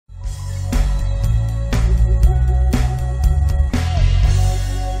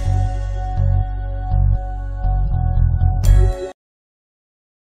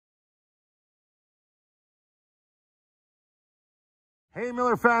Hey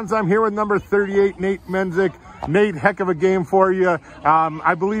Miller fans, I'm here with number 38, Nate Mensik. Nate, heck of a game for you.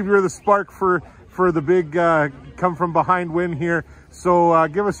 I believe you're the spark for the big come from behind win here. So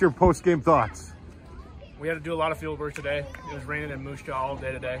give us your post-game thoughts. We had to do a lot of field work today. It was raining in Moose Jaw all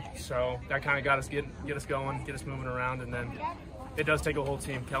day today, so that kind of got us get us going, get us moving around, and then it does take a whole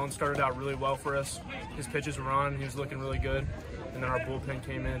team. Kellen started out really well for us. His pitches were on, he was looking really good, and then our bullpen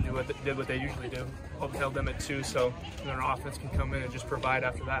came in and did what they usually do. Held them at 2, so then our offense can come in and just provide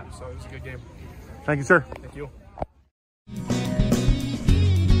after that. So it was a good game. Thank you, sir. Thank you.